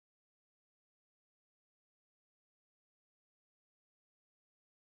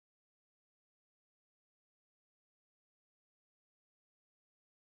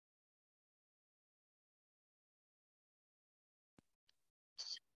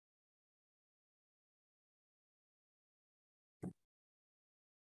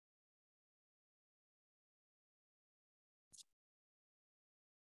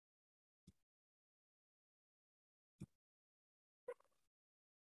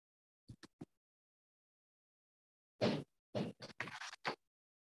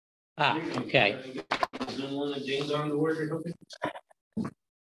Ah, okay. Zoom one that James on the word or something?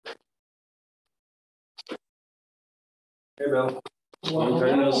 Hey, Bill. Well,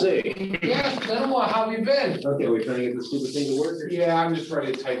 to see. Yeah, it's been a while. How have you been? Okay, we're trying to get the stupid thing to work. Yeah, I'm just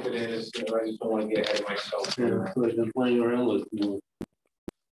ready to type it in. I just don't want to get ahead of myself. Yeah, so I've been playing around with more.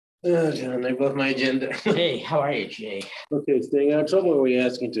 John, they both my agenda. Hey, how are you, Jay? Okay, staying out of trouble, or are we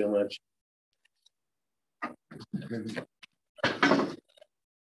asking too much?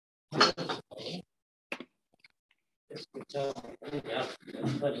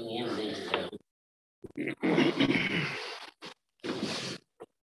 Putting in the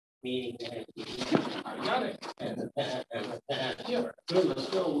meeting. I got it. Yeah, good. Let's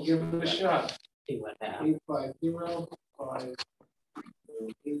go. We'll give it a shot. See what happens. 850-5.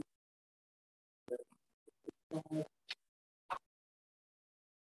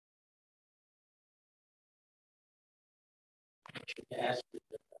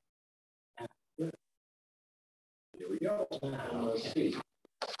 Here we go. Let's see.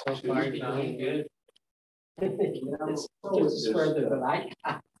 So far, doing good. It's further than I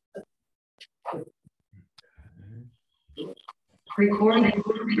got. Recording.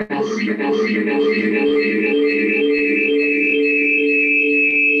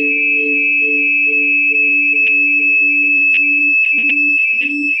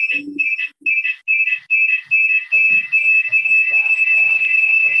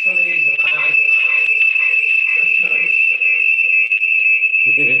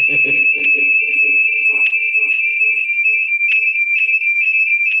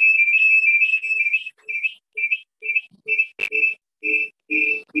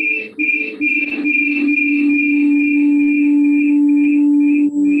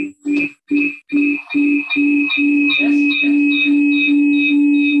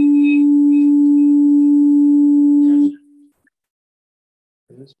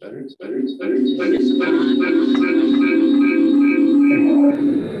 It's better.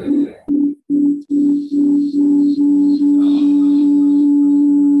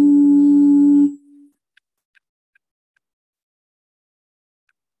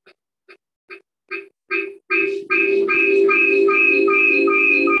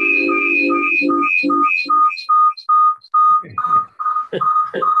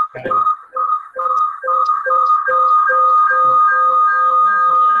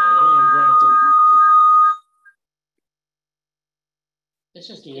 This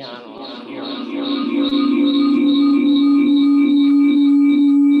is the on.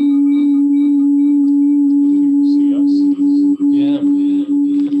 See us? Yeah.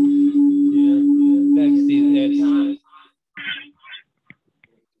 Thanks, Steve.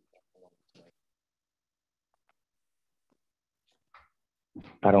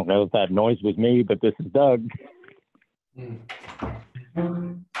 I don't know if that noise was me, but this is Doug.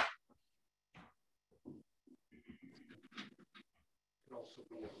 Also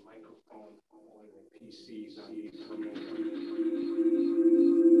be a microphone on the PCs on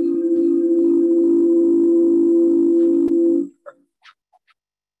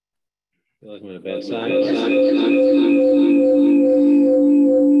Feel like I'm in a bad sign.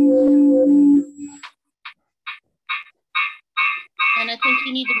 And I think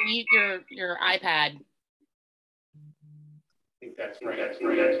you need to mute your iPad. I think that's right.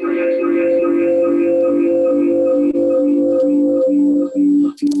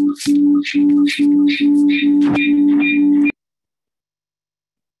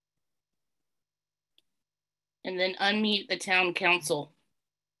 And then unmute the town council.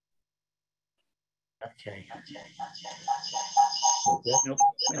 Okay. Nope,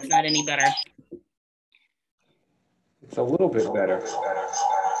 that's not any better. It's a little bit better.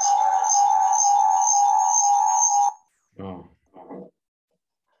 Oh.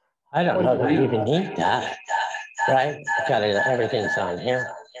 I don't know that you even need that, right? Got it, everything's on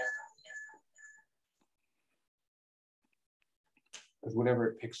here. Because whatever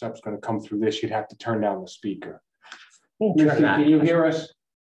it picks up is going to come through this. You'd have to turn down the speaker. Turn that. Can you hear us?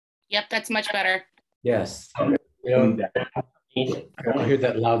 Yep, that's much better. Yes. I don't hear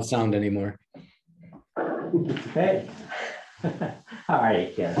that loud sound anymore. Hey. How are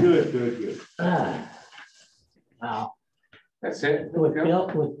you, Ken? Good. Wow. That's it. With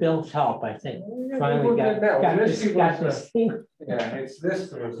Bill's help, I think finally got this thing. Yeah, it's this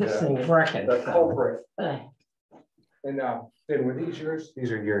thing's working. The culprit. And then were these yours?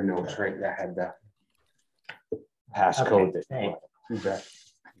 These are your notes, right? That had the passcode. Okay. You bet.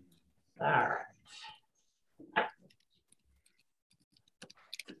 All right.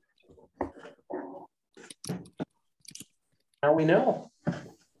 How we know?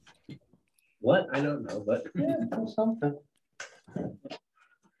 What? I don't know, but yeah, something.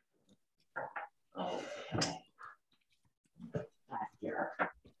 Okay. Back here.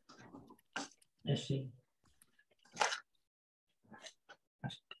 Let's see.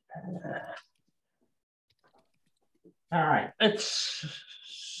 All right, it's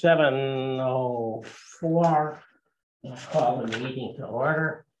 7:04. Let's call the meeting to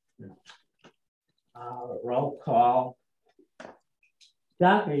order. Roll call.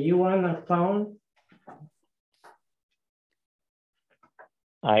 Doc, are you on the phone?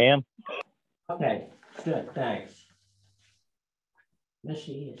 I am. Okay, good, thanks.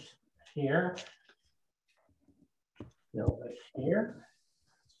 Missy is here. Bill is here.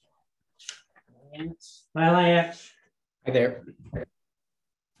 Hi, Lance. Hi there.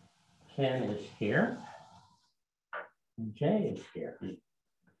 Ken is here. And Jay is here.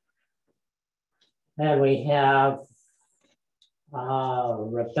 And we have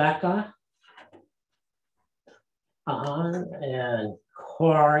Rebecca and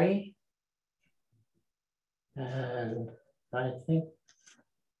Corey. And I think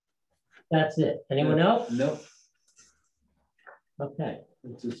that's it. Anyone else? Nope. Okay.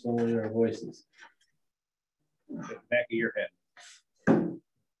 It's just only our voices. Back of your head.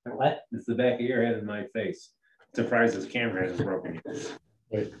 What? It's the back of your head and my face. Surprised this camera hasn't broken yet.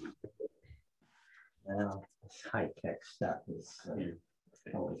 Wait. Now, this high-tech stuff is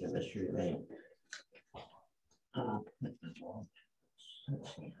always a mystery to me.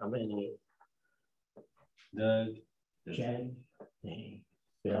 Let's see, how many? Doug. Jen, me,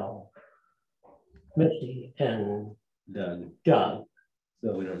 Bill, Missy, and Doug. Doug.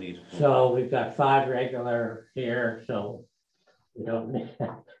 So we don't need. So we've got 5 regular here, so we don't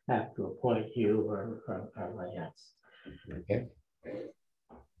have to appoint you or Lance. Okay.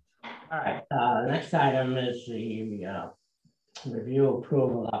 All right, next item is the review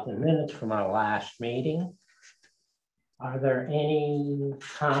approval of the minutes from our last meeting. Are there any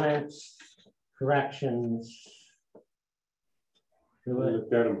comments, corrections? I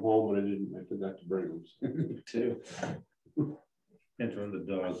looked at them home, but I forgot to bring them. Too. And from the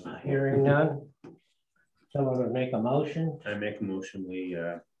dogs. Hearing none. Someone would make a motion. I make a motion, we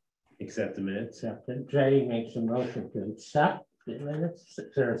accept the minutes. Accepted. Jay makes a motion to accept the minutes.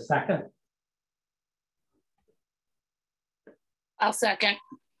 Is there a second? I'll second.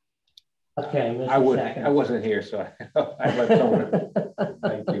 Okay. Mr. I Second. wasn't here, so I let someone.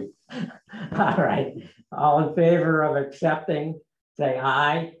 Thank you. All right. All in favor of accepting, say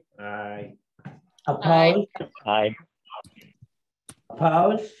aye. Aye. Opposed? Aye.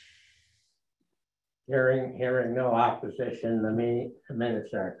 Opposed? Hearing no opposition, the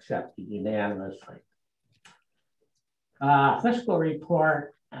minutes are accepted unanimously. Fiscal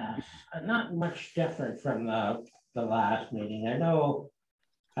report, not much different from the last meeting. I know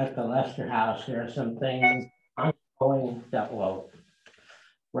at the Lester House, there are some things ongoing that will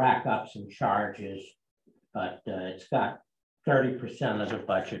rack up some charges, but it's got 30% of the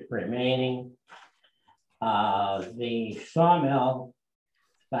budget remaining. The Sawmill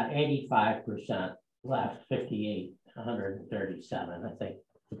got 85% left, 137. I think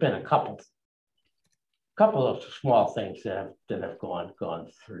there's been a couple of small things that have gone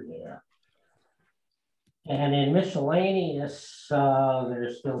through there. And in miscellaneous,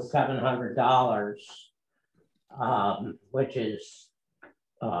 there's still $700, which is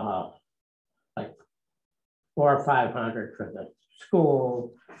like $400 or $500 for the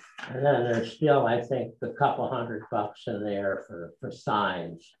school. And then there's still, I think, a couple $100 in there for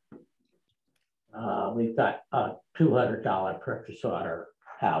signs. We've got a $200 purchase order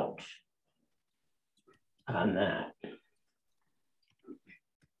out on that.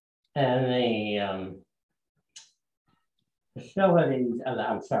 And the facilities,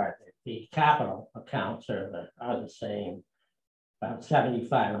 I'm sorry, the capital accounts are the same. About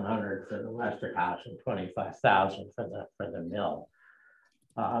 $7,500 for the Lester House and $25,000 for the mill.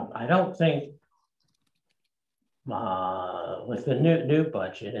 I don't think with the new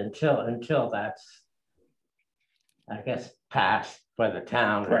budget until that's, I guess, passed by the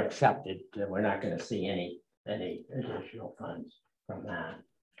town or accepted, we're not going to see any additional funds from that.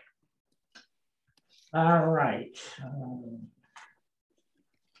 All right.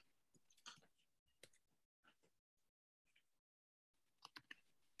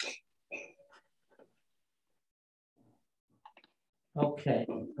 Okay,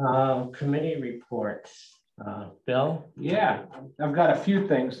 committee reports. Bill? Yeah, I've got a few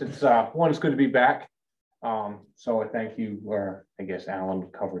things. It's one, it's good to be back. So I thank you, or I guess Alan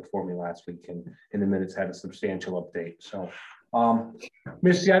covered for me last week and in the minutes had a substantial update. So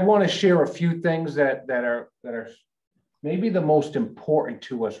Missy, I'd want to share a few things that are maybe the most important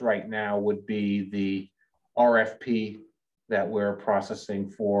to us right now would be the RFP that we're processing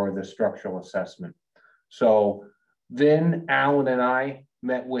for the structural assessment. So then Alan and I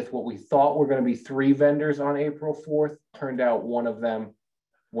met with what we thought were going to be 3 vendors on April 4th. Turned out one of them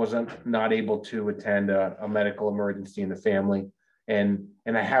not able to attend a medical emergency in the family. And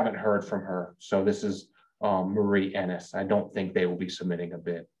I haven't heard from her. So this is Marie Ennis. I don't think they will be submitting a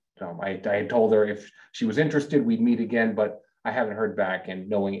bid. I had told her if she was interested, we'd meet again, but I haven't heard back. And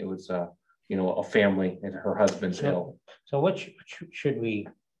knowing it was a family and her husband's ill. So what should we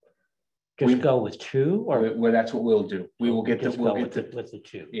just go with 2 or? Well, that's what we'll do. We will get with the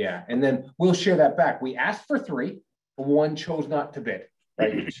 2. Yeah, and then we'll share that back. We asked for 3, but 1 chose not to bid.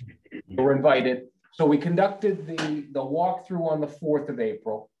 Right, we were invited. So we conducted the walkthrough on the 4th of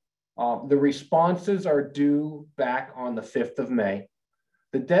April. The responses are due back on the 5th of May.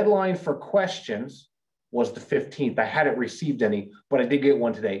 The deadline for questions was the 15th. I hadn't received any, but I did get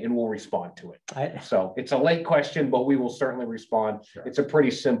one today, and we'll respond to it. So it's a late question, but we will certainly respond. Sure. It's a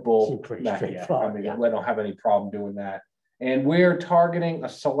pretty simple. Pretty straightforward. I mean, we don't have any problem doing that. And we're targeting a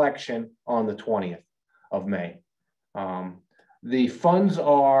selection on the 20th of May. The funds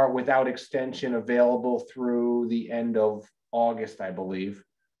are without extension available through the end of August, I believe.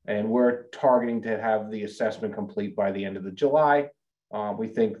 And we're targeting to have the assessment complete by the end of July. We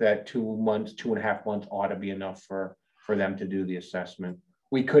think that 2.5 months ought to be enough for them to do the assessment.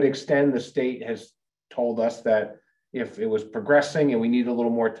 We could extend. The state has told us that if it was progressing and we need a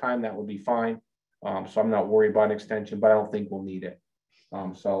little more time, that would be fine. So I'm not worried about an extension, but I don't think we'll need it.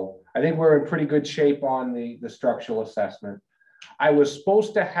 So I think we're in pretty good shape on the structural assessment. I was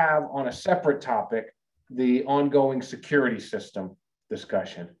supposed to have on a separate topic, the ongoing security system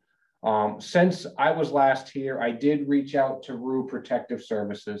discussion. Since I was last here, I did reach out to Rue Protective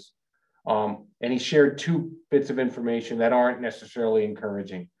Services, and he shared 2 bits of information that aren't necessarily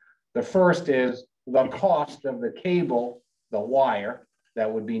encouraging. The first is the cost of the cable, the wire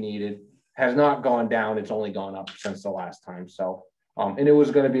that would be needed, has not gone down. It's only gone up since the last time. So, and it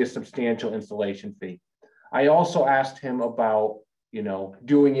was going to be a substantial installation fee. I also asked him about,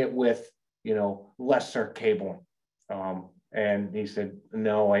 doing it with, lesser cabling. And he said,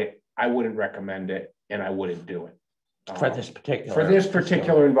 no, I wouldn't recommend it and I wouldn't do it. For this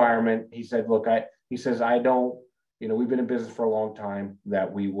particular environment. He said, look, he says, I don't, we've been in business for a long time,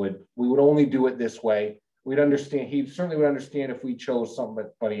 that we would only do it this way. We'd understand, he certainly would understand if we chose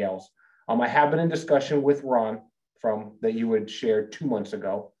somebody else. I have been in discussion with Ron that you had shared 2 months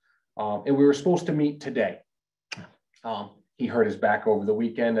ago. And we were supposed to meet today. He hurt his back over the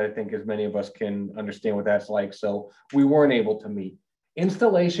weekend. I think as many of us can understand what that's like. So we weren't able to meet.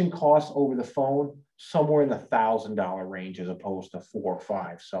 Installation costs over the phone, somewhere in the $1,000 range as opposed to $4 or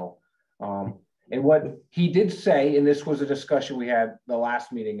 $5. So, and what he did say, and this was a discussion we had the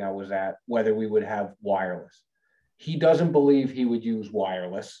last meeting I was at, whether we would have wireless. He doesn't believe he would use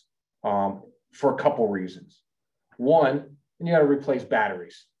wireless for a couple reasons. One, you got to replace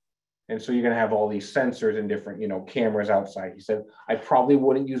batteries. And so you're going to have all these sensors and different, cameras outside. He said, I probably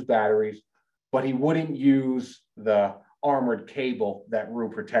wouldn't use batteries, but he wouldn't use the armored cable that Rue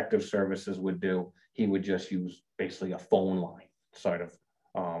Protective Services would do. He would just use basically a phone line sort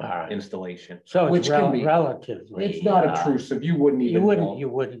of installation. So it's which can be relatively. It's not intrusive. You wouldn't even. You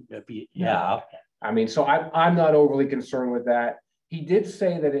wouldn't be. Yeah. Okay. I mean, so I'm not overly concerned with that. He did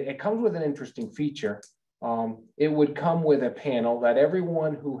say that it comes with an interesting feature. It would come with a panel that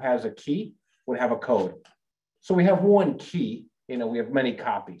everyone who has a key would have a code. So we have one key, we have many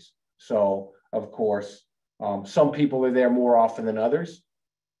copies. So of course, some people are there more often than others,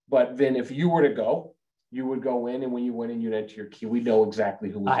 but then if you were to go, you would go in, and when you went in, you'd enter your key. We know exactly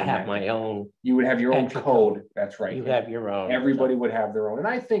who was I in have that. my own. You would have your own code. That's right. You have your own. Everybody would have their own. And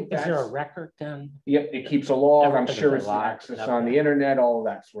I think that's. Is there a record then? Yep, it keeps a log. I'm Everything's sure a it's log. access on the internet, all of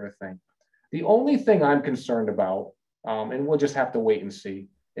that sort of thing. The only thing I'm concerned about, and we'll just have to wait and see,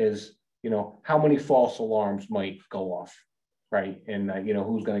 is, how many false alarms might go off, right? And,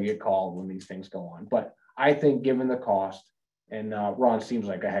 who's going to get called when these things go on. But I think given the cost, and Ron seems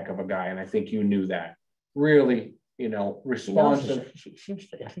like a heck of a guy, and I think you knew that, really, responsive.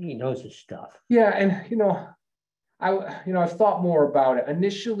 I think he knows his stuff. Yeah, and, I've thought more about it.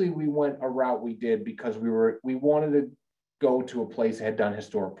 Initially, we went a route we did because we wanted to go to a place that had done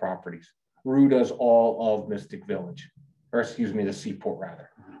historic properties. Rue does all of Mystic Village, or excuse me, the Seaport rather.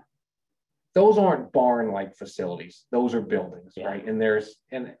 Those aren't barn-like facilities. Those are buildings, right? And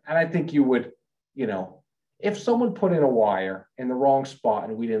and I think you would, if someone put in a wire in the wrong spot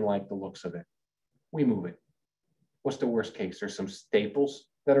and we didn't like the looks of it, we move it. What's the worst case? There's some staples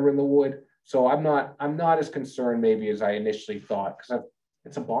that are in the wood. So I'm not as concerned maybe as I initially thought, because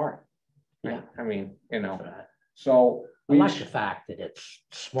it's a barn. Right? I mean, So I like the fact that it's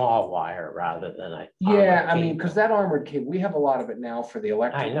small wire rather than a. yeah, armored I mean, cable. because that armored cable, we have a lot of it now for the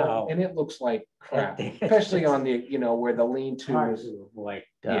electrical, know. and it looks like crap, It's especially just- on the, where the lean-to Hard is. to avoid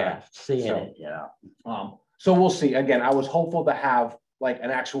Yeah, seeing so- it, yeah. So we'll see. Again, I was hopeful to have like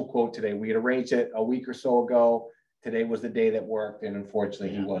an actual quote today. We had arranged it a week or so ago. Today was the day that worked, and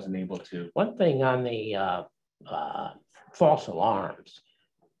unfortunately, he wasn't able to. One thing on the false alarms,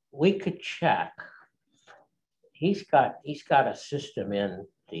 we could check. He's got a system in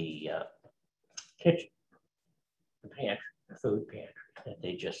the kitchen, the pantry, the food pantry that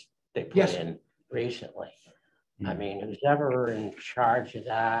they put Yes. in recently. I mean, who's ever in charge of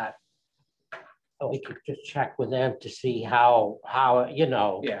that? We could just check with them to see how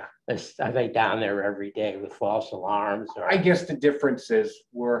Yeah. are they down there every day with false alarms? Or I guess the difference is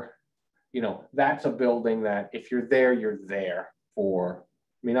that's a building that if you're there, you're there for.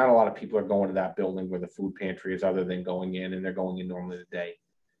 I mean, not a lot of people are going to that building where the food pantry is, other than going in, and they're going in normally the day.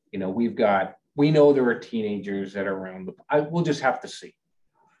 We know there are teenagers that are around. We'll just have to see.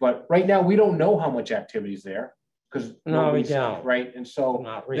 But right now, we don't know how much activity is there because No, we don't. Right, and so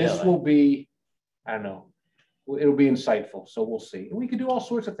Not really. this will be, I don't know, it'll be insightful. So we'll see. And we could do all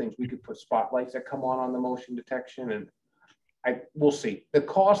sorts of things. We could put spotlights that come on the motion detection, and we'll see. The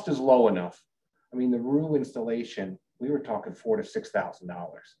cost is low enough. I mean, the room installation, we were talking $4,000 to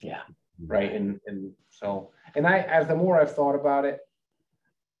 $6,000. Yeah. Right. And as the more I've thought about it,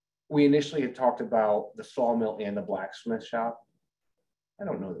 we initially had talked about the sawmill and the blacksmith shop. I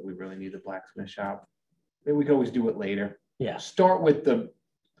don't know that we really need the blacksmith shop. Maybe we could always do it later. Yeah. Start with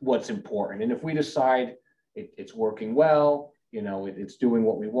what's important. And if we decide it's working well, it's doing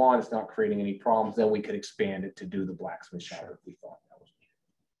what we want, it's not creating any problems, then we could expand it to do the blacksmith shop if we thought that was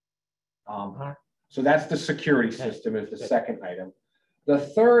needed. So that's the security system is the second item. The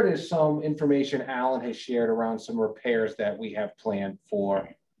third is some information Alan has shared around some repairs that we have planned for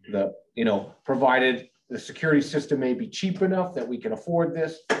provided the security system may be cheap enough that we can afford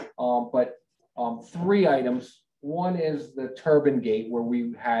this. But three items. One is the turbine gate where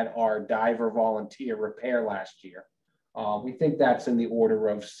we had our diver volunteer repair last year. We think that's in the order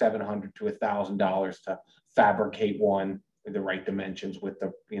of $700 to $1,000 to fabricate one with the right dimensions with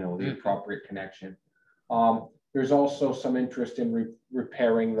the appropriate connection. There's also some interest in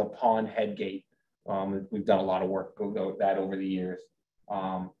repairing the pond head gate. We've done a lot of work with that over the years.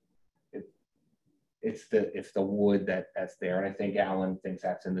 It's the wood that's there, and I think Alan thinks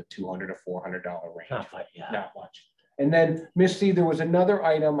that's in the $200 to $400 range. Not much. And then Missy, there was another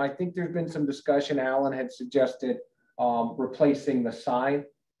item. I think there's been some discussion. Alan had suggested replacing the sign.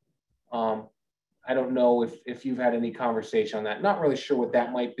 I don't know if you've had any conversation on that. Not really sure what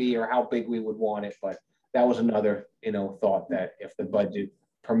that might be or how big we would want it, but that was another thought that if the budget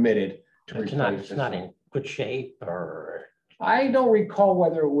permitted to replace it's not in good shape, or I don't recall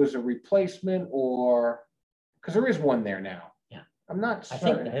whether it was a replacement or because there is one there now. Yeah, I'm not I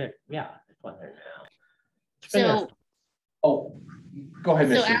certain. think there's one there now. So, Oh, go ahead,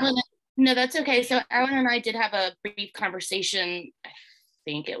 Missy. no, that's okay. So Alan and I did have a brief conversation, I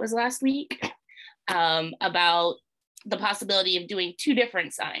think it was last week, about the possibility of doing two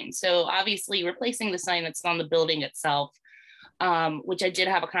different signs. So obviously replacing the sign that's on the building itself, which I did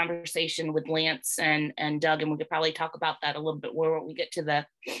have a conversation with Lance and Doug, and we could probably talk about that a little bit more when we get to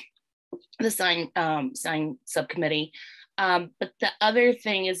the sign subcommittee. But the other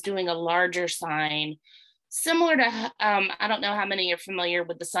thing is doing a larger sign, similar to, I don't know how many are familiar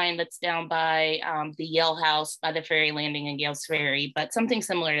with the sign that's down by the Yale House by the ferry landing in Gales Ferry, but something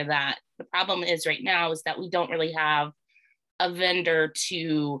similar to that. The problem is right now is that we don't really have a vendor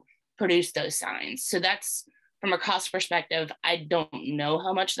to produce those signs. So that's, from a cost perspective, I don't know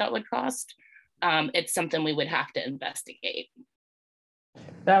how much that would cost. It's something we would have to investigate.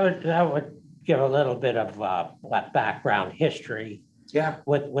 That would give a little bit of background history. Yeah,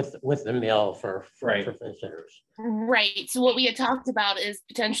 with the mill for Right. visitors. Right. So what we had talked about is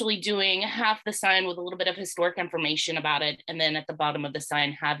potentially doing half the sign with a little bit of historic information about it, and then at the bottom of the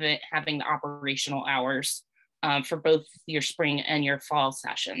sign having the operational hours for both your spring and your fall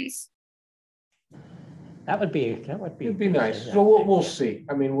sessions. That would be it'd be nice. So we'll see.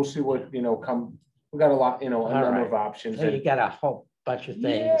 I mean, we'll see what come. We got a lot, a number of options. So you got a whole bunch of things.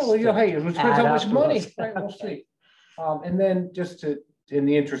 Yeah, well, hey, it depends how much money. us. Right, we'll see. And then just in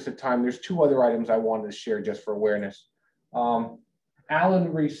the interest of time, there's two other items I wanted to share just for awareness.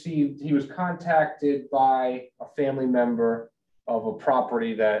 Alan he was contacted by a family member of a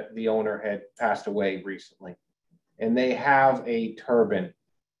property that the owner had passed away recently. And they have a turbine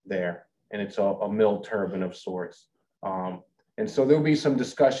there, and it's a mill turbine of sorts. And so there'll be some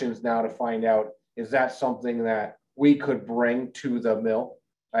discussions now to find out is that something that we could bring to the mill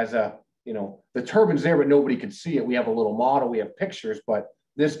as a, you know, the turbine's there, but nobody can see it. We have a little model, we have pictures, but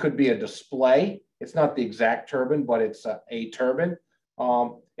this could be a display. It's not the exact turbine, but it's a turbine.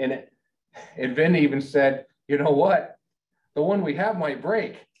 And Vin even said, you know what? The one we have might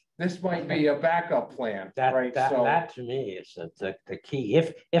break. This might be a backup plan, right? That to me is the key.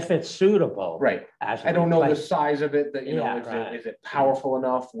 If it's suitable, right. I don't know the size of it. That you know, is it powerful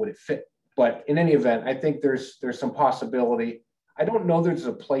enough? Would it fit? But in any event, I think there's some possibility. I don't know there's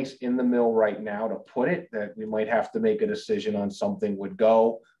a place in the mill right now to put it, that we might have to make a decision on something would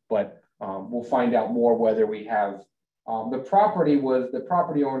go, but we'll find out more whether we have the property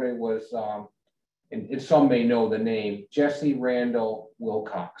owner was and some may know the name, Jesse Randall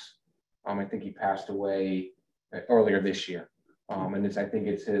Wilcox. I think he passed away earlier this year. And I think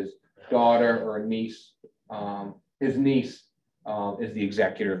it's his daughter or niece. His niece is the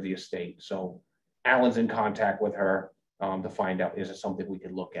executor of the estate. So Alan's in contact with her to find out, is it something we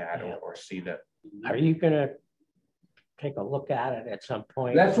could look at or see that. Are you gonna take a look at it at some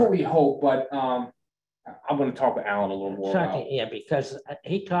point? That's what we hope, but I'm going to talk with Alan a little more about. Yeah, because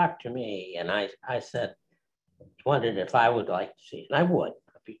he talked to me and I said, wondered if I would like to see it. And I would.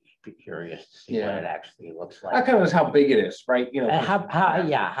 I'd be curious to see what it actually looks like. That kind of is how big it is, right? You know,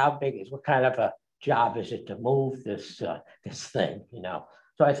 how big is, what kind of a job is it to move this thing, you know?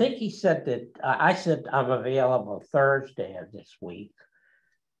 So I think he said that, I said I'm available Thursday of this week.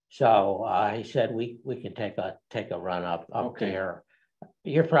 So he said we can take a run up there.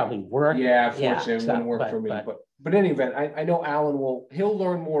 You're probably working. Yeah, unfortunately, it wouldn't work for me. But in any event, I know Alan he'll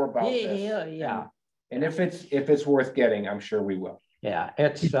learn more about this. Yeah. And if it's worth getting, I'm sure we will. Yeah,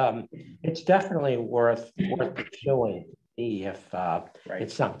 it's definitely worth pursuing if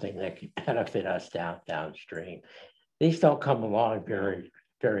it's something that can benefit us downstream. These don't come along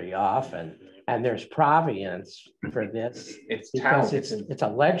very often, and there's provenance for this. It's a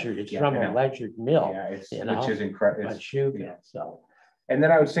ledger. It's from a ledgered mill. Yeah, which is incredible. So. And then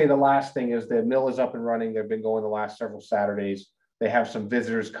I would say the last thing is the mill is up and running. They've been going the last several Saturdays. They have some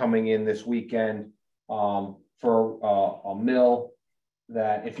visitors coming in this weekend for a mill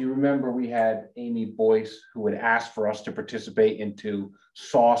that, if you remember, we had Amy Boyce who had asked for us to participate and to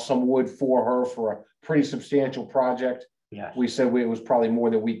saw some wood for her for a pretty substantial project. Yes. We said it was probably more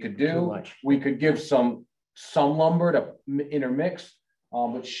than we could do. We could give some lumber to intermix,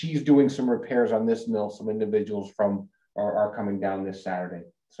 but she's doing some repairs on this mill. Some individuals from are coming down this Saturday.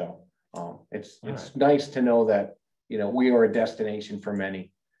 So it's nice to know that, you know, we are a destination for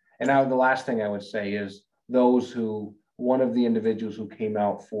many. And now the last thing I would say is one of the individuals who came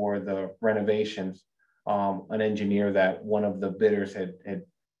out for the renovations, an engineer that one of the bidders had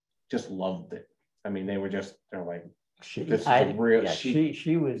just loved it. I mean, they're like, she was. I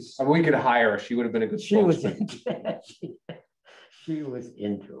mean, we could hire her. She would have been a good spokesman. She was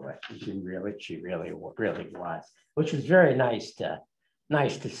into it. She really was, which was very nice to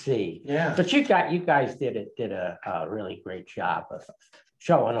see. Yeah. But you guys did a really great job of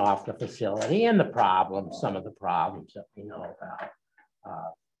showing off the facility and some of the problems that we know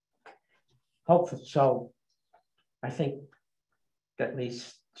about. Hopefully, so I think at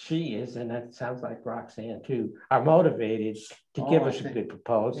least she is, and that sounds like Roxanne too, are motivated to give us a good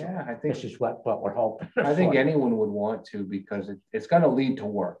proposal. Yeah, I think this is what we're hoping. I think anyone would want to, because it's going to lead to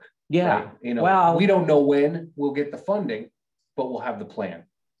work. Yeah. Right? You know, we don't know when we'll get the funding, but we'll have the plan.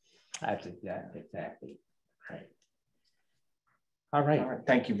 That's exactly right. All right.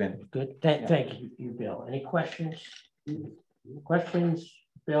 Thank you, Vin. Good. Thank you, Bill. Any questions? Questions,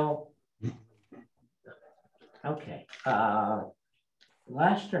 Bill? Okay.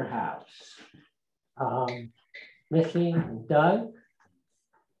 Lester House. Missing Doug?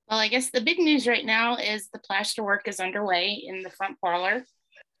 Well, I guess the big news right now is the plaster work is underway in the front parlor.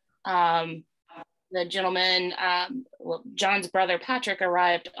 The gentleman, John's brother Patrick,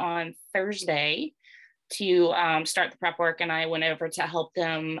 arrived on Thursday to start the prep work, and I went over to help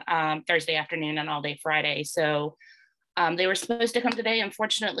them Thursday afternoon and all day Friday. So they were supposed to come today.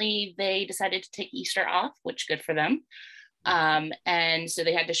 Unfortunately, they decided to take Easter off, which good for them. And so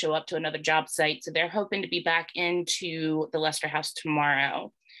they had to show up to another job site. So they're hoping to be back into the Lester house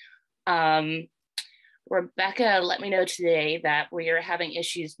tomorrow. Rebecca let me know today that we are having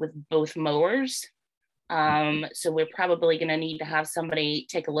issues with both mowers. So we're probably going to need to have somebody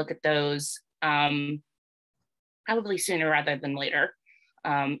take a look at those probably sooner rather than later.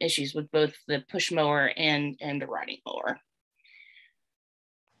 Issues with both the push mower and the riding mower.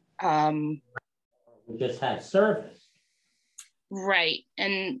 We just had service. Right.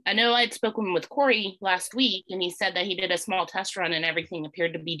 And I know I'd spoken with Corey last week, and he said that he did a small test run and everything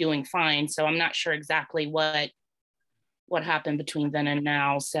appeared to be doing fine. So I'm not sure exactly what happened between then and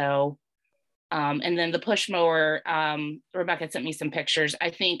now. So, and then the push mower, Rebecca sent me some pictures.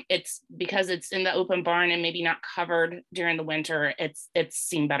 I think it's because it's in the open barn and maybe not covered during the winter, it's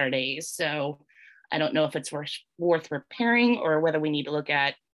seen better days. So I don't know if it's worth repairing or whether we need to look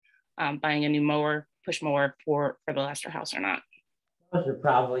at buying a new mower, push mower for the Lester house or not. Those are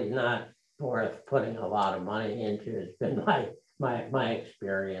probably not worth putting a lot of money into. It's been my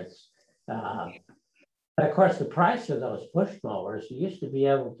experience. But of course, the price of those push mowers, you used to be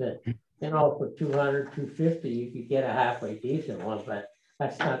able to, for 200, 250, you could get a halfway decent one, but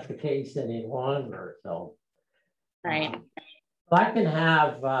that's not the case any longer. So, Right. I can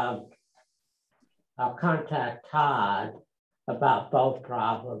have, I'll contact Todd about both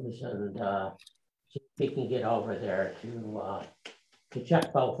problems and see if he can get over there to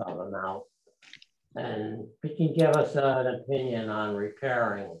check both of them out. And he can give us an opinion on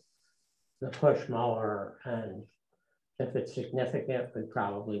repairing the push mower, and if it's significant, we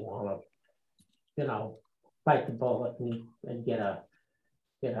probably want to, bite the bullet and get a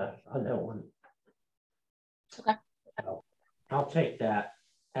new one. Okay. So I'll take that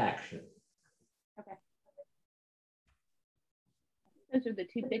action. Okay. Those are the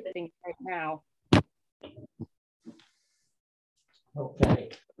two big things right now.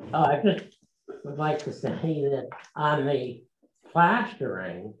 Okay. I just would like to say that on the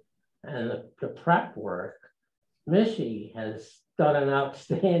plastering and the prep work, Missy has done an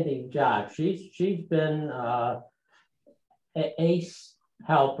outstanding job. She's been an ace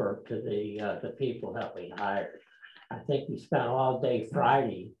helper to the people that we hired. I think we spent all day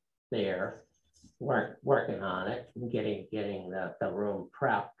Friday there working on it and getting the room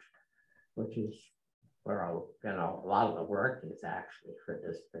prepped, which is where a lot of the work is actually for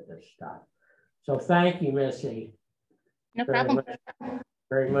this stuff. So thank you, Missy. No problem.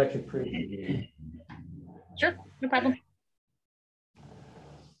 Very much appreciated. Sure, no problem.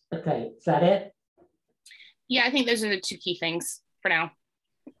 Okay, is that it? Yeah, I think those are the two key things for now.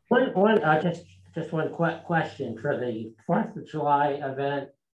 Just one question for the 4th of July event.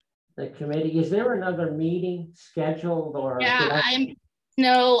 The committee, is there another meeting scheduled or? Yeah, I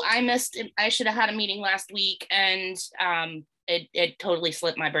missed it. I should have had a meeting last week and it totally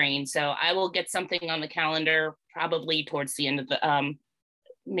slipped my brain. So I will get something on the calendar probably towards the end of the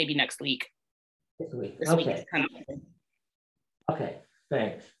maybe next week. This week. This Okay. week is kind of... Okay,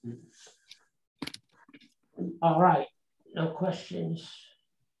 thanks. All right, no questions.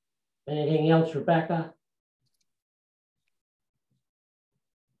 Anything else, Rebecca?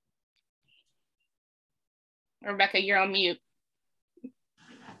 Rebecca, you're on mute.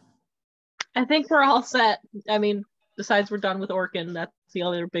 I think we're all set. I mean, besides we're done with Orkin, that's the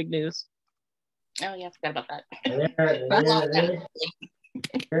other big news. Oh yeah, I forgot about that.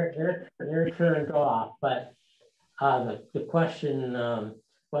 They're turned off, but the question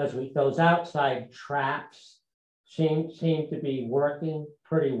was, those outside traps seem to be working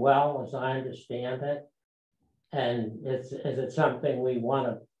pretty well, as I understand it. And is it something we want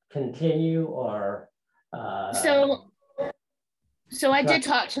to continue or? So I did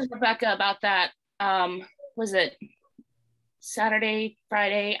talk to Rebecca about that. Was it Saturday,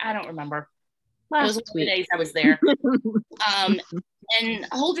 Friday? I don't remember. It was the days I was there. And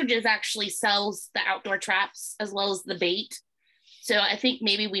Holdridge's actually sells the outdoor traps as well as the bait. So I think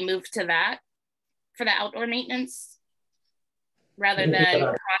maybe we move to that for the outdoor maintenance rather than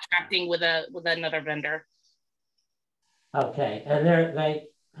contracting with another vendor. Okay, and they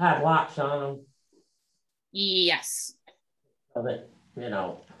have locks on them? Yes. So that,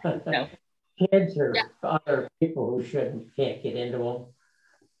 No. kids or other people who can't get into them.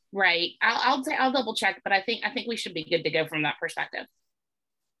 Right. I'll double check, but I think we should be good to go from that perspective.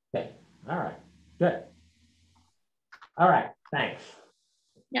 Okay. All right. Good. All right. Thanks.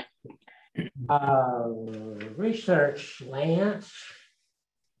 Yep. Research, Lance.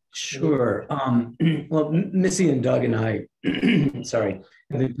 Sure. Well, Missy and Doug and I, sorry,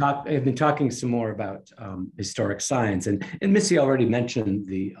 have been talking some more about historic signs, and Missy already mentioned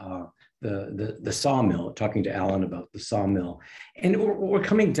the sawmill, talking to Alan about the sawmill, and what we're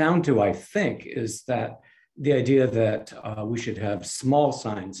coming down to, I think, is that the idea that we should have small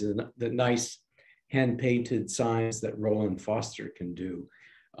signs, the nice hand-painted signs that Roland Foster can do.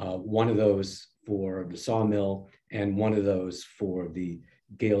 One of those for the sawmill, and one of those for the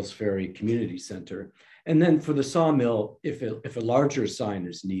Gales Ferry Community Center. And then for the sawmill, if a larger sign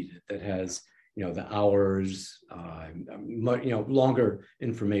is needed that has, the hours, longer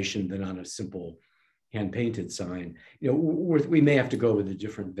information than on a simple, hand-painted sign, we may have to go with a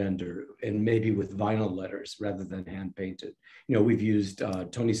different vendor and maybe with vinyl letters rather than hand-painted. We've used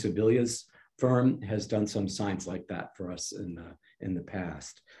Tony Sebilia's firm has done some signs like that for us in the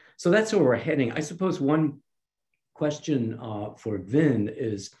past. So that's where we're heading. I suppose one question for Vin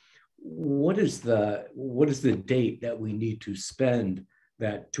is, what is the date that we need to spend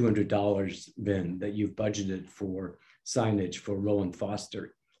that $200, Vin, that you've budgeted for signage for Roland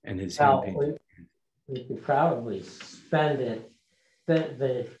Foster and his hand-painted? We could probably spend it.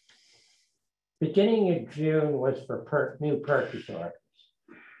 The beginning of June was for new purchase orders.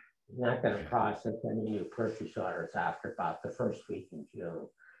 We're not going to process any new purchase orders after about the first week in June.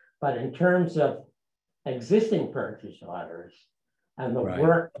 But in terms of existing purchase orders and the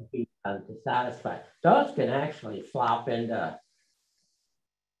work to be done to satisfy, those can actually flop into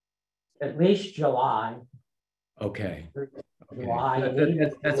at least July. Okay. July.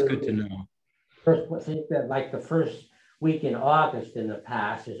 That's good to know. First, I think that like the first week in August in the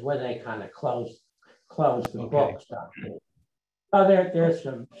past is when they kind of close the books up. Oh, there's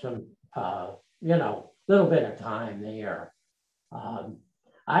some little bit of time there. I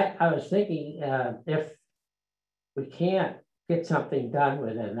was thinking if we can't get something done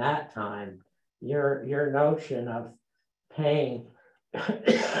within that time, your notion of paying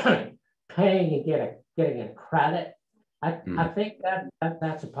and getting a credit, I think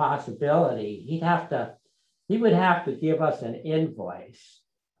that's a possibility. He would have to give us an invoice.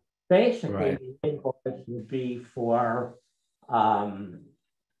 Basically, the invoice would be for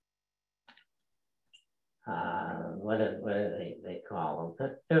what do they call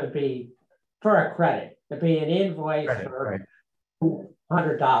them? It would be for a credit. It'd be an invoice for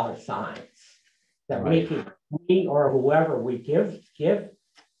 $100 signs that we or whoever we give it to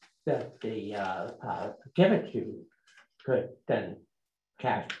could then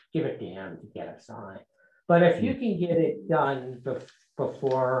give it to him to get a sign. But if you can get it done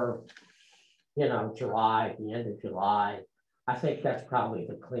before July, the end of July, I think that's probably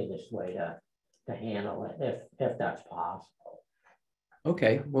the cleanest way to handle it, if that's possible.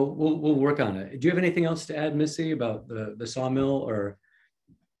 Okay, well, we'll work on it. Do you have anything else to add, Missy, about the sawmill or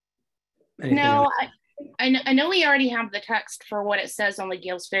anything? No, I know we already have the text for what it says on the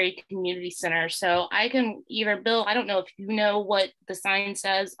Gales Ferry Community Center. So I can either, Bill, I don't know if you know what the sign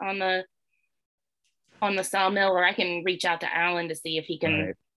says on the sawmill, or I can reach out to Alan to see if he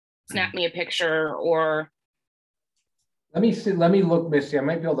can snap me a picture or. Let me see. Let me look, Missy. I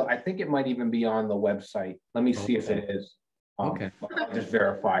might be able to. I think it might even be on the website. Let me see if it is. Okay. I'll just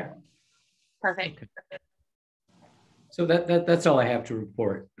verify. Perfect. Okay. So that's all I have to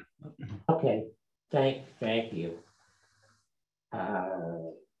report. Okay. Thank you.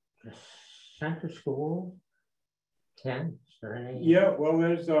 Center school, Ken, is there any? Yeah, well,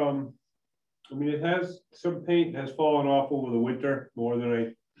 there's it has some paint has fallen off over the winter more than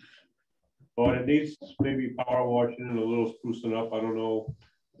I thought. It needs maybe power washing and a little sprucing up. I don't know,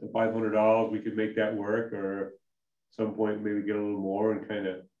 the $500 we could make that work, or at some point maybe get a little more and kind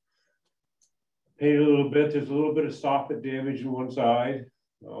of paint a little bit. There's a little bit of soffit damage on one side.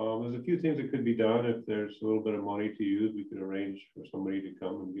 There's a few things that could be done. If there's a little bit of money to use, we could arrange for somebody to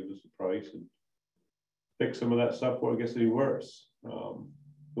come and give us a price and fix some of that stuff before it gets any worse.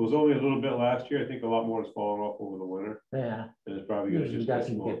 It was only a little bit last year. I think a lot more has fallen off over the winter. Yeah. And it's probably going to just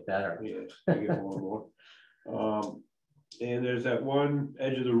get better. Yeah, it's going to get more and more. And there's that one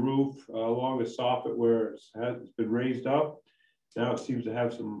edge of the roof along the soffit where it's been raised up. Now it seems to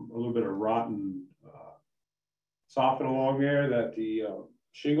have a little bit of rotten soffit along there that the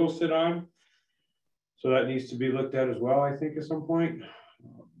shingles sit on. So that needs to be looked at as well, I think, at some point.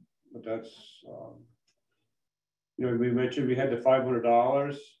 But that's, we mentioned we had the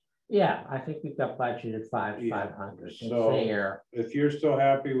 $500. Yeah, I think we've got budgeted 500. So if you're still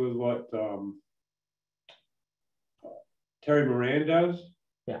happy with what Terry Moran does,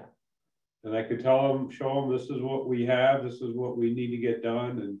 yeah, and I could show him this is what we have, this is what we need to get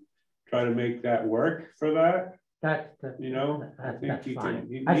done, and try to make that work for that. I think he's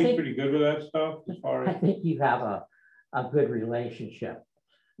pretty good with that stuff. As far as I think you have a good relationship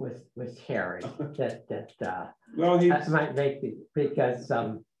with Terry. Well, that might make it, because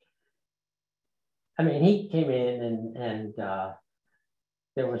he came in and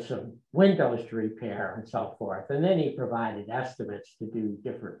there was some windows to repair and so forth, and then he provided estimates to do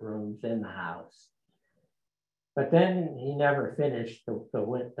different rooms in the house. But then he never finished the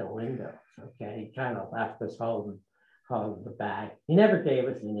windows. Okay, he kind of left us holding the bag. He never gave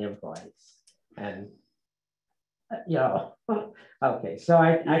us an invoice, and okay. So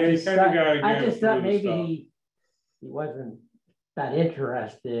I just thought maybe he wasn't that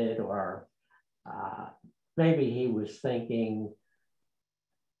interested, or maybe he was thinking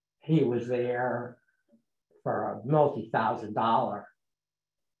he was there for a multi-$1,000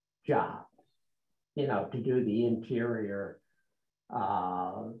 job, you know, to do the interior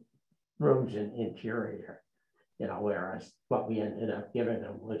rooms and interior, you know, whereas what we ended up giving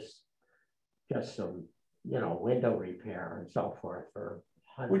him was just some, you know, window repair and so forth for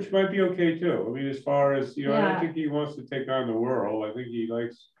hundreds. Which might be okay too. I mean, as far as, you know, I Yeah. don't think he wants to take on the world. I think he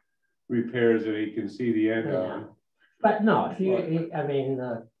likes repairs that he can see the end of. But no, if you, I mean,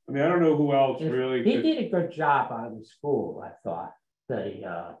 I don't know who else really. he did a good job on the school, I thought.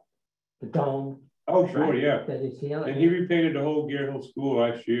 The dome. Oh, sure, right? yeah. That is healing. And he repainted the whole Geer Hill School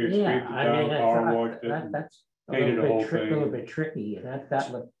last year. Yeah, Scraped it I down, mean, power washed it. that's a painted the little whole bit, a thing. little bit tricky.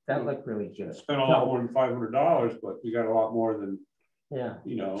 That looked really good. Spent a lot more than $500, but we got a lot more than, Yeah.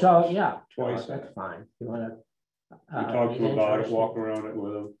 you know. So yeah, Twice that's that. fine. You want to? We talked to him about it, walk around it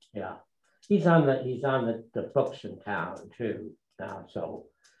with him. Yeah, he's on the books in town too now, so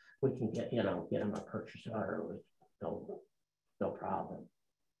we can get him a purchase order with no problem.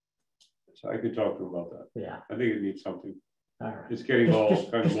 So I could talk to him about that. Yeah, I think it needs something. all right. It's getting all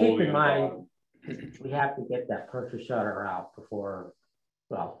kind of keep moldy in on the mind, bottom. we have to get that purchase order out before,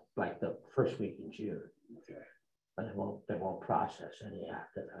 well, like the first week in June. Okay. But they won't process any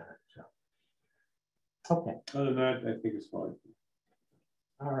after that. So, okay. Other than that, I think it's fine.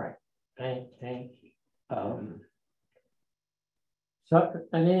 All right. Thank you. So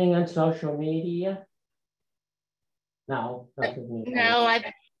anything on social media? No. No,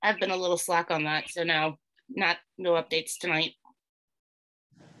 I've been a little slack on that, so no updates tonight.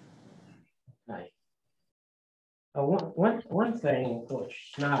 Right. One thing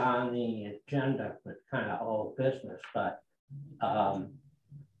which is not on the agenda, but kind of old business, but I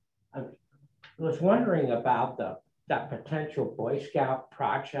was wondering about that potential Boy Scout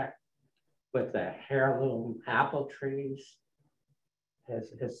project with the heirloom apple trees.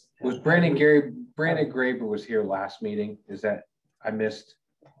 Was Brandon Graber was here last meeting? Is that I missed?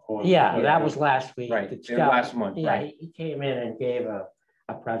 Yeah, that was last week. Right, last month. Yeah, right. he came in and gave a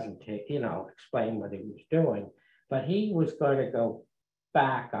presentation, explain what he was doing, but he was going to go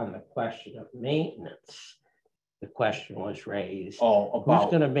back on the question of maintenance. The question was raised. Oh, about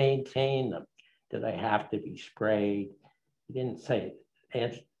who's going to maintain them? Do they have to be sprayed? He didn't say, we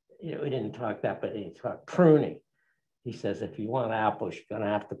didn't talk that, but he talked pruning. He says, if you want apples, you're going to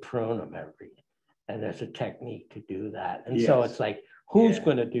have to prune them and there's a technique to do that. And so it's like, who's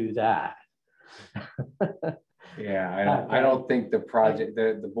going to do that? Yeah, I don't think the project,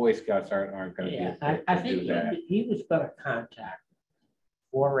 the Boy Scouts aren't going to be able I to think do that. he was going to contact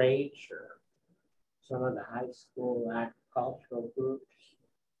 4-H or some of the high school agricultural groups.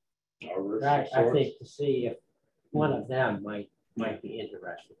 Right, I think to see if one of them might be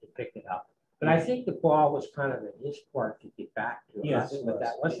interested to pick it up. But I think the ball was kind of in his court to get back to it. Yes, But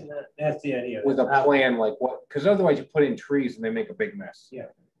that wasn't it. That's the idea. With a plan like what, because otherwise you put in trees and they make a big mess. Yeah.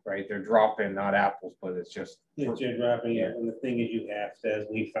 Right, they're dropping not apples, but it's just. You're dropping it, and the thing is, you have to, as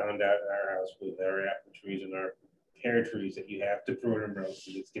we found out in our house with our apple trees and our pear trees, that you have to prune them, bro,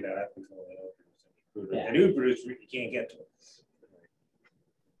 so just get out of control. And new produce, you can't get to it.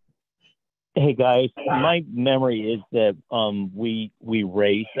 Hey guys, my memory is that we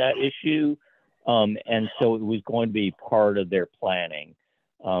raised that issue, and so it was going to be part of their planning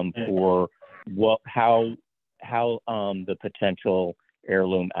for how the potential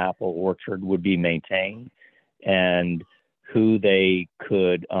heirloom apple orchard would be maintained and who they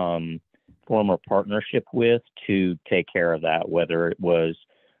could form a partnership with to take care of that, whether it was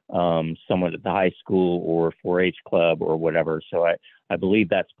someone at the high school or 4-H club or whatever. So I believe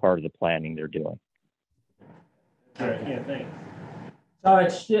that's part of the planning they're doing. All right, yeah, thanks. So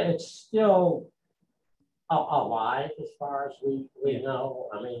it's still alive as far as we know.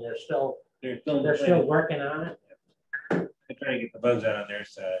 I mean, they're still working on it. They're trying to get the bugs out on their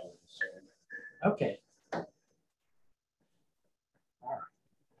side. Okay.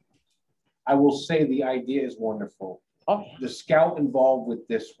 I will say the idea is wonderful. Oh, the scout involved with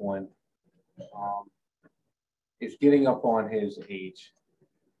this one is getting up on his age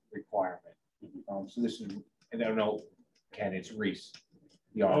requirement. So this is, and I don't know, Ken, it's Reese.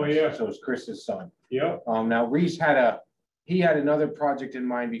 Oh yeah. So it's Chris's son. Yeah. Now Reese had another project in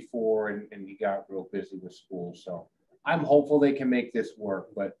mind before, and he got real busy with school. So I'm hopeful they can make this work.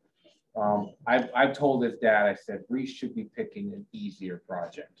 But I've told his dad, I said Reese should be picking an easier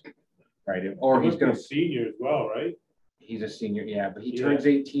project, right? Or he's going to senior as well, right? He's a senior, yeah, but he turns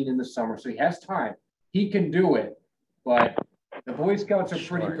 18 in the summer, so he has time. He can do it, but the Boy Scouts are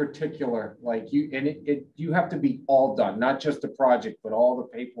pretty particular. Like you have to be all done, not just the project, but all the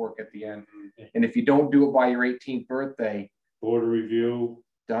paperwork at the end. And if you don't do it by your 18th birthday, Board review.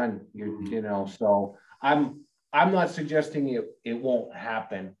 done. You know, so I'm not suggesting it won't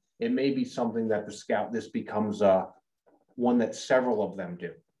happen. It may be something that this becomes one that several of them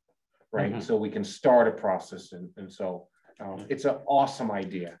do, right? So we can start a process, and so it's an awesome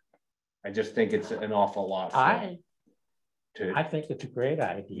idea. I just think it's an awful lot. I think it's a great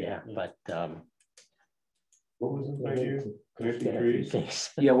idea, but What was the idea? get a few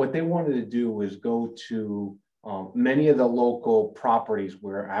things. yeah, what they wanted to do was go to many of the local properties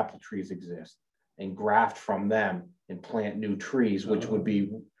where apple trees exist and graft from them and plant new trees, which would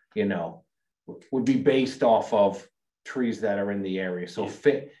be, you know, would be based off of trees that are in the area. So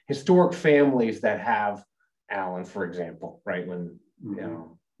historic families that have Allen, for example, right? When, you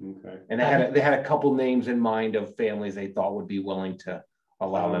know, Okay. and they had a couple names in mind of families they thought would be willing to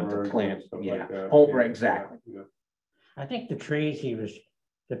allow them to plant. Yeah, Like exactly. Yeah. I think the trees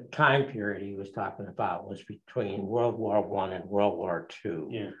the time period he was talking about was between World War I and World War II.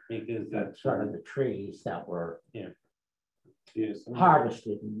 Yeah, because That's sort of the trees that were Yes.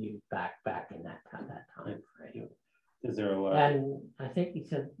 harvested and used back in that time frame. is there a lot? And I think he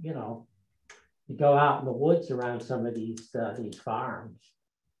said, you know, you go out in the woods around some of these farms,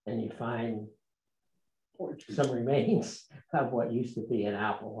 and you find some remains of what used to be an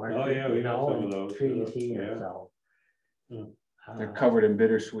apple orchard. Oh, yeah, we you got know, some of those, trees yeah, here. yeah. So They're covered in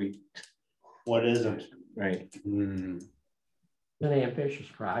bittersweet, What isn't? right? an ambitious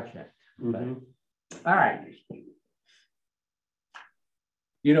project. Mhm. All right.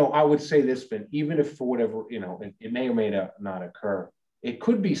 You know, I would say this, Ben, even if for whatever, you know, it may or may not occur, it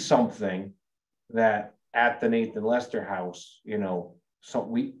could be something that at the Nathan Lester house, you know, so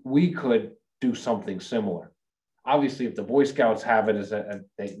we could do something similar. Obviously, if the Boy Scouts have it as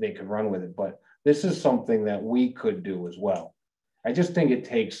they could run with it, but this is something that we could do as well. I just think it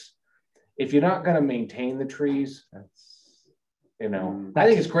takes, if you're not going to maintain the trees, you know, I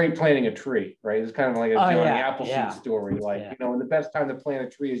think it's great planting a tree, right? It's kind of like a Johnny Appleseed story. Like, you know, and the best time to plant a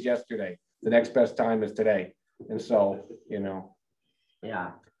tree is yesterday. The next best time is today. And so, you know.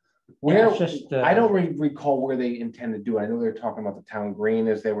 Yeah. Where just, I don't recall where they intend to do it. I know they're talking about the town green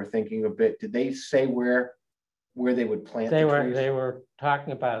as they were thinking a bit. Did they say where they would plant the trees? They were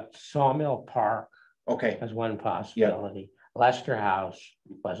talking about Sawmill Park Okay. as one possibility. Lester House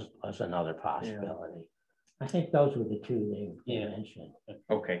was another possibility. I think those were the two they mentioned.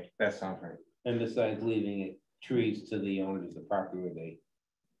 Okay, that sounds right. And besides leaving it trees to the owners of the property where they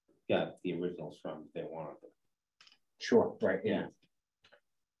got the originals from, if they wanted them. Sure, right, yeah.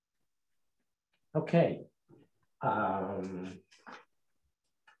 Okay. That's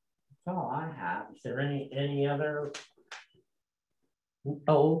all I have. Is there any other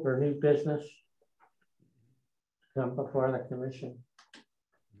old or new business come before the commission?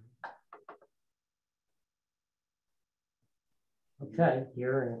 Okay,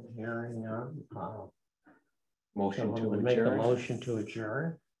 hearing none. Motion to make a adjourn. motion to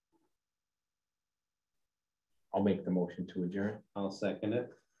adjourn. I'll make the motion to adjourn. I'll second it.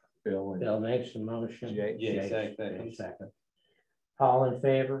 Bill makes the motion. Jay Second. All in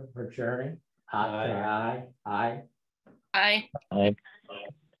favor of adjourning? Aye. Aye. Aye.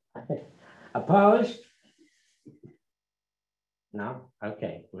 Opposed? No?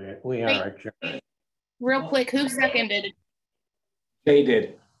 Okay, we are adjourned. Real quick, who seconded? They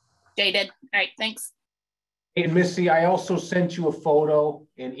did. Jay did. All right, thanks. And Missy, I also sent you a photo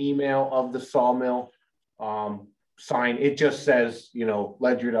and email of the Sawmill sign. It just says, you know,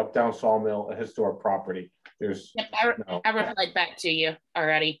 ledgered up down Sawmill, a historic property. There's Yep, I replied back to you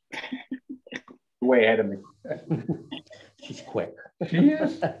already. way ahead of me. She's quick. She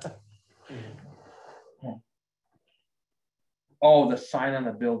is. Oh, the sign on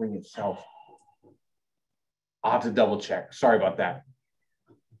the building itself. I'll have to double check. Sorry about that.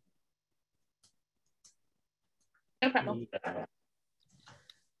 No problem.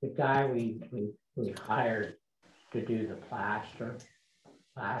 The guy we hired to do the plastering.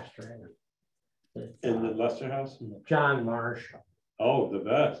 In the Lester house? John Marshall. Oh, the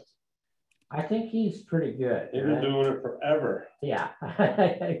best. I think he's pretty good. They've been doing it forever. Yeah,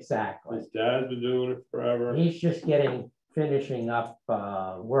 exactly. His dad's been doing it forever. He's just finishing up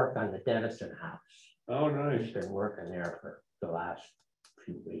work on the Dennison house. Oh, nice. He's been working there for the last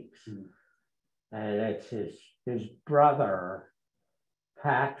few weeks. And it's his brother,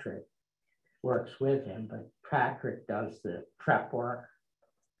 Patrick, works with him, but Patrick does the prep work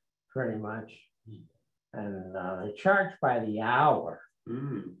pretty much. And they charge by the hour.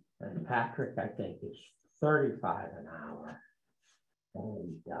 And Patrick, I think, is $35 an hour.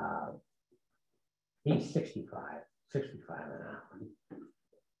 And he's 65 an hour.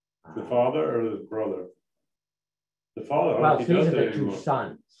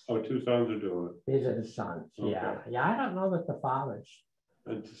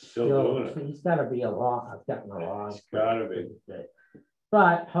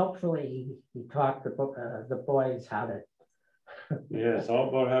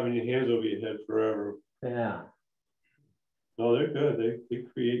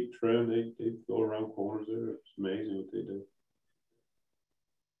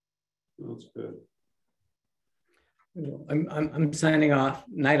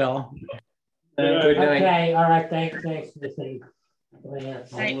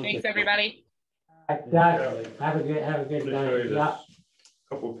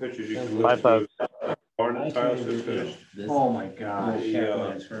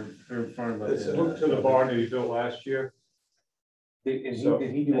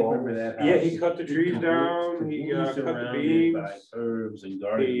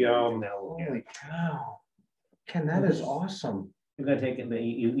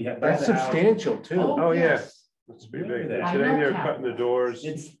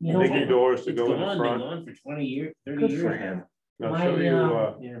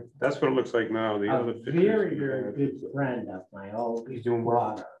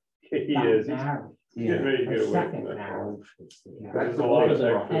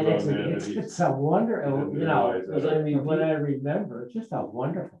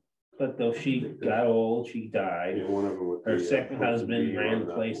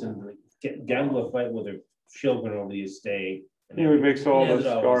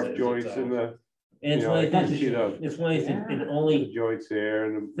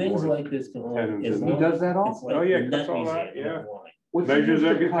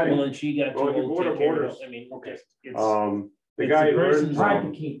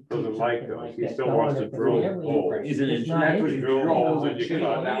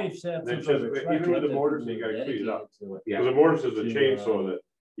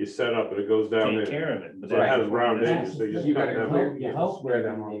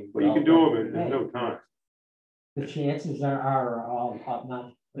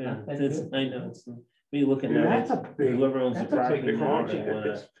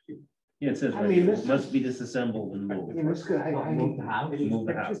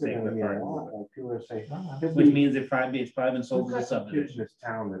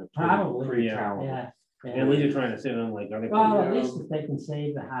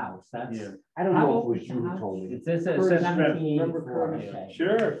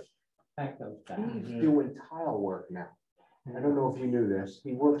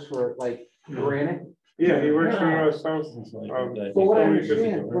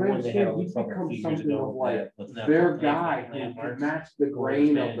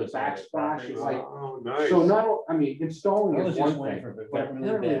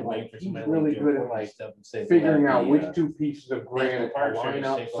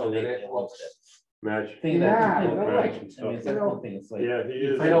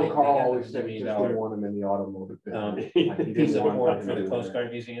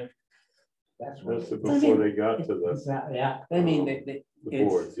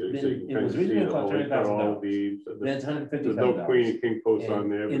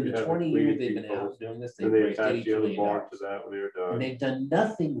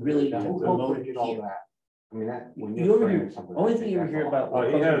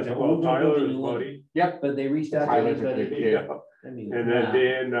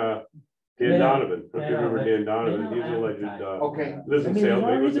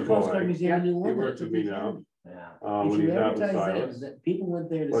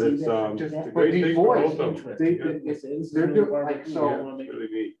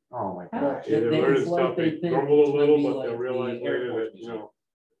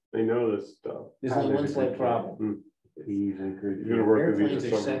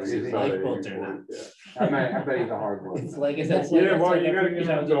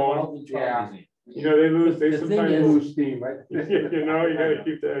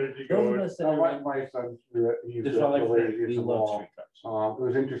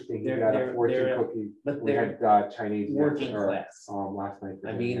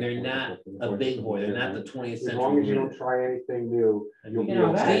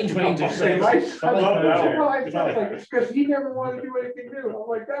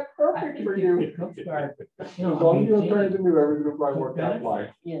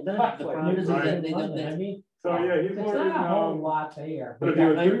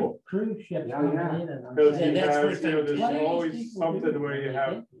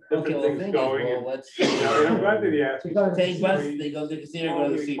 I'm glad that he asked. Take bus, they go to the casino, go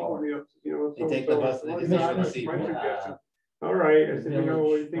to the seaport. They take the bus to the casino, go to the seaport.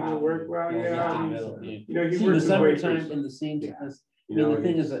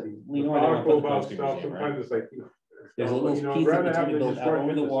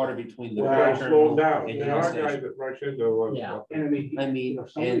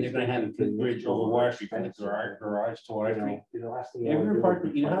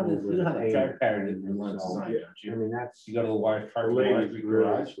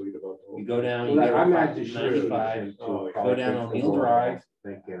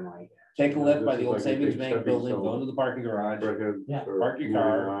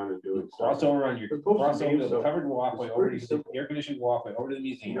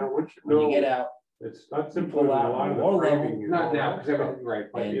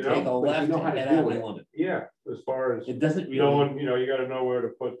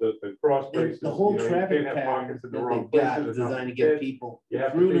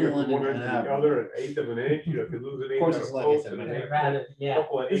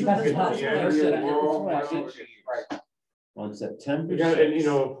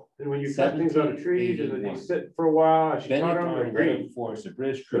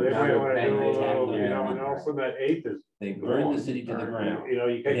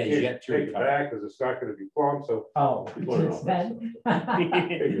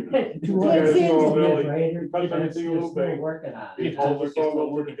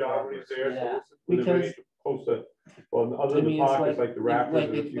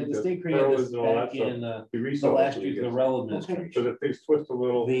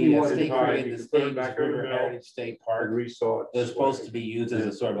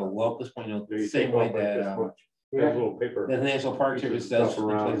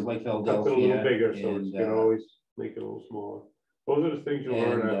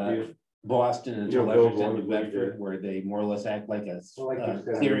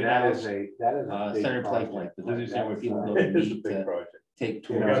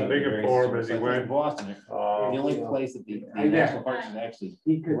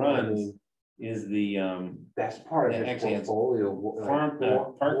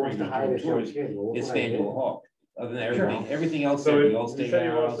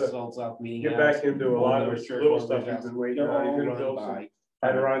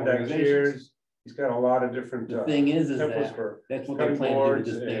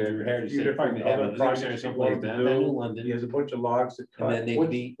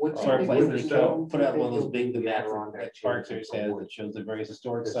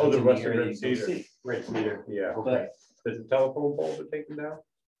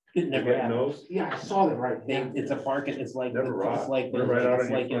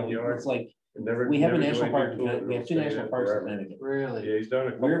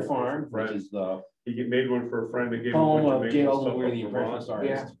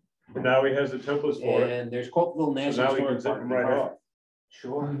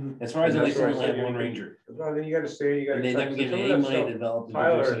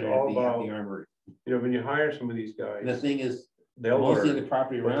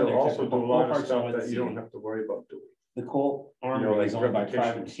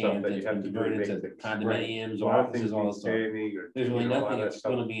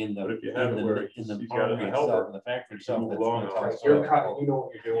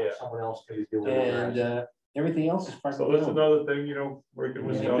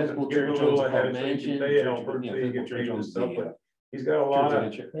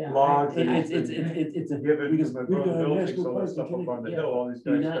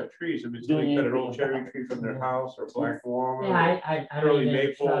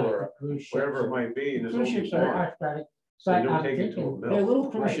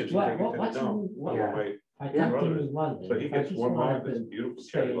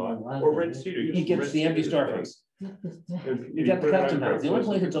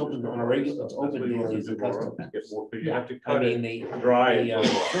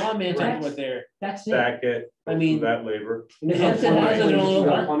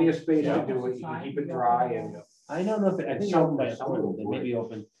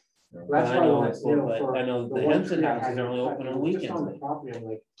 the Hempstead houses are only open on weekends. Just on the property, I'm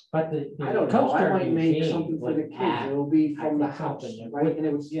like, But the I don't know, I might make something for the would kids, have, it'll be I from the think, house, something that right? would- And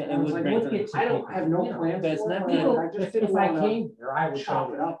it was, Yeah, I was like, would would get some I don't people, have no you know, plans but it's for not it, gonna- I just If didn't I wanna came here, I would chop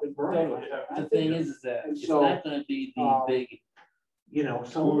go. it up and burn it. The thing is that it's So, not gonna be the big You know,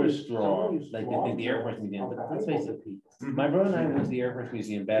 tourist draw, like they think the Air Force Museum, but let's face it, my brother and I went to the Air Force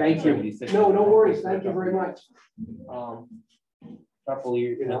Museum back in Thank you. '76. No, no worries, thank you very much. Couple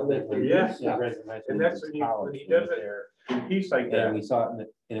years, Yeah. And that's when he does it, in peace like And that. we saw it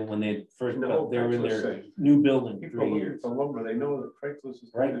and when they first, No, they were in Craigslist their thing. new building, People 3 looking years. for lumber, they know that Craigslist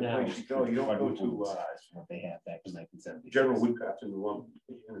is Right the now, place you go. You don't go quadruple to the size from what they had back in 1970. General Woodcraft in the lumber.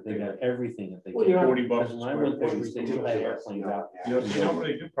 They got everything that they Well, can. you know, $40 Because when I went there, square foot. they still had airplanes out. You know, so you don't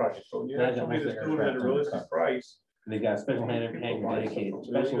really do projects, so you Yeah, I have got somebody my that's doing it at a realistic price. And they got a special hangar dedicated,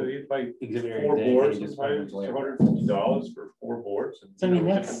 special You buy exhibit area 4 boards, dedicated just for sometimes employees. $250 for 4 boards. And, So, I you mean,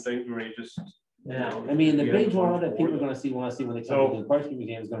 know, that's- different things where you just. Yeah. I mean, the you big have draw bunch that of people are boards. gonna see when they come So- to the Parks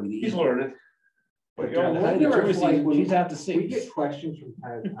Museum is gonna be the He's Easter. learning. But But you know, the wonder if, tourist like, season, when she's out to we sea. get questions from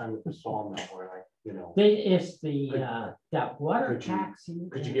time to time at the Sawmill, where like, you know, It's that water Could you- taxi.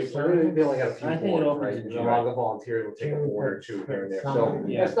 could you get, they only got a few I think it boards, opens right? in And a June. lot of the volunteers will take a board or two here and there, so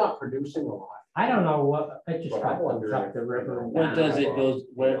Yeah. that's not producing a lot. I don't know what, it just But I'm got dumped wondering up the if, river. and What down. does it Well, goes,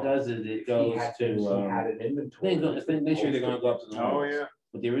 what you it know, does is it He goes had things, to, he had an inventory. they sure they're gonna go up to the. Oh, malls. yeah.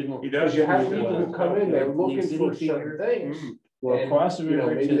 But the original. He does. Because you have He people does. who come in, they're The looking for exhibit certain things. Go and, across the you know,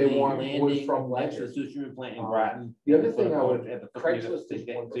 river maybe to they the want wood landing from next to the Ledger. sushi room plant in Um, Groton. The other thing I would, At the foot of Craigslist the- is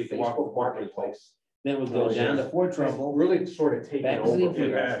one of so the you can walk Facebook the marketplace. Then it would go Oh, down yeah. to Fort It's Trumbull. really sort of taken Back to over the for that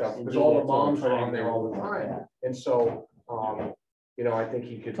internet. stuff, And because do all that the sort of moms are on there triangle. all the time. And so, you know, I think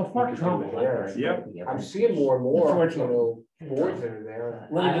he could. So he Fort could do Trumbull. it there. Yep. I'm seeing more and more, Fort you know, boards that are there.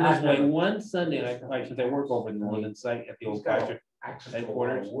 Let me I've put it this way, never- one Sunday, since I work over in the London site at the He's old got Patrick, access to a lot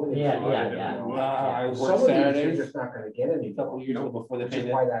headquarters. of wood. Yeah, and so yeah, I yeah. don't know. I Some work of these you're Saturdays, just not gonna get a anymore. couple years ago before the Which is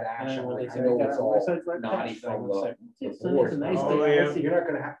pandemic. why that And action, when they like, I said, know "I it's got all my site's right naughty past," from I was the like, "It's boards, a nice but day, Oh, I yeah. see." You're not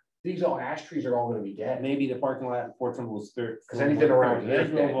gonna have, these all ash trees are all gonna be dead. Maybe the parking lot at Fort Trumbull was third. Because anything around here I is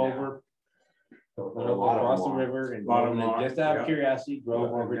drove dead now. over, So went a over lot of across the them are. river and Lot of drove in, them are, just out of yeah. curiosity, drove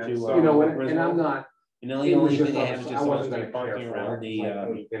Yeah, over yeah, to. so- You know, and Griswold. I'm not, You know, it the only was thing just, they have is I just wasn't street gonna parking care for around it. the,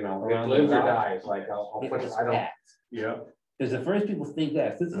 Like, you know, around it the lives or dock. dies, like, I'll It push, was I don't. packed. Yeah. Because the first people think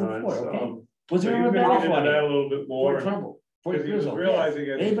that, this is No, a fort, it's, okay? So Was there you've a been battle getting into that a fort? little bit more. Fort Trumbull, Fort Because he was Griswold, yes. realizing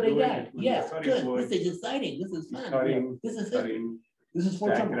as he's Anybody doing got it, it? when Yes, he's cutting good, wood, this is exciting, this is fun, cutting, this is it, cutting, this is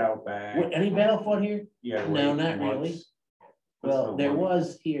Fort stack it Trumbull. out back. What, any battle fort here? Yeah. No, wait not really. months. Well, there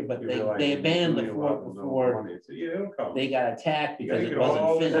was here, but they abandoned the fort before Yeah, it'll come. they got attacked You because gotta it get all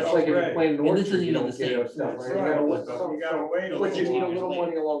wasn't this That's finished. like if Right. you're playing an And this orchard, isn't you even don't the get same. enough stuff, That's right? You right. gotta wait, So you gotta wait a but little you need a while. little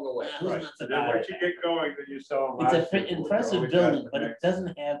money along the way. Nah, Right, it's and not then so once bad. you get going, then you sell them. It's last year, an which impressive always building, has the but it next- doesn't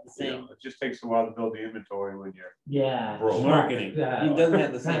have the you same know, It just takes a while to build the inventory when you're. Yeah. Broke. marketing. It doesn't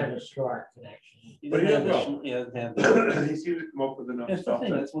have the Kind of same. a short connection. It But he doesn't have does the well. sh- it doesn't have the- He seems to come up with enough That's the stuff.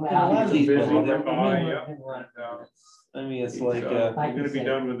 thing, that- that's what a lot of these Busy. buildings They're are. fine, yeah. I mean, it's He's, like, He's Like gonna you be said,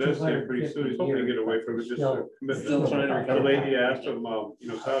 done with this here pretty soon. He's hoping to get away from it, just a commitment. Still trying to The recover. lady asked him, you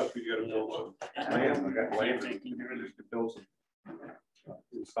know, South, we gotta build some land, I got land, you just could build some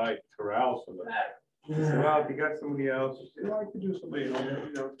inside corrals for them. He said, well, if you got somebody else, he said, well, I could do somebody else,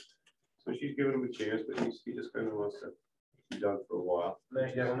 you know. So she's giving him a chance, but he just kind of wants to be done for a while.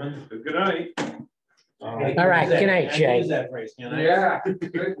 Thanks, gentlemen. Good night. All right, good night, I Jay. use that phrase, can I? Yeah,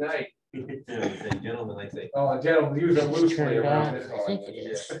 good night. Gentlemen, I say. Oh, gentlemen, use it loosely Turn it around on. this. I think it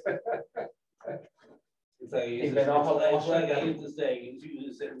is. It's like, Hey, Ben, I'll help- it's like I used to say,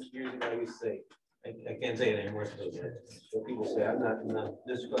 years ago, I used to say, I can't say it anymore. So people say, I'm not,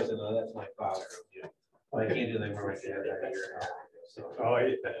 this person, no, that's my father. I can't do that for my dad. Oh,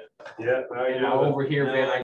 yeah, well, you know. Over here, man, I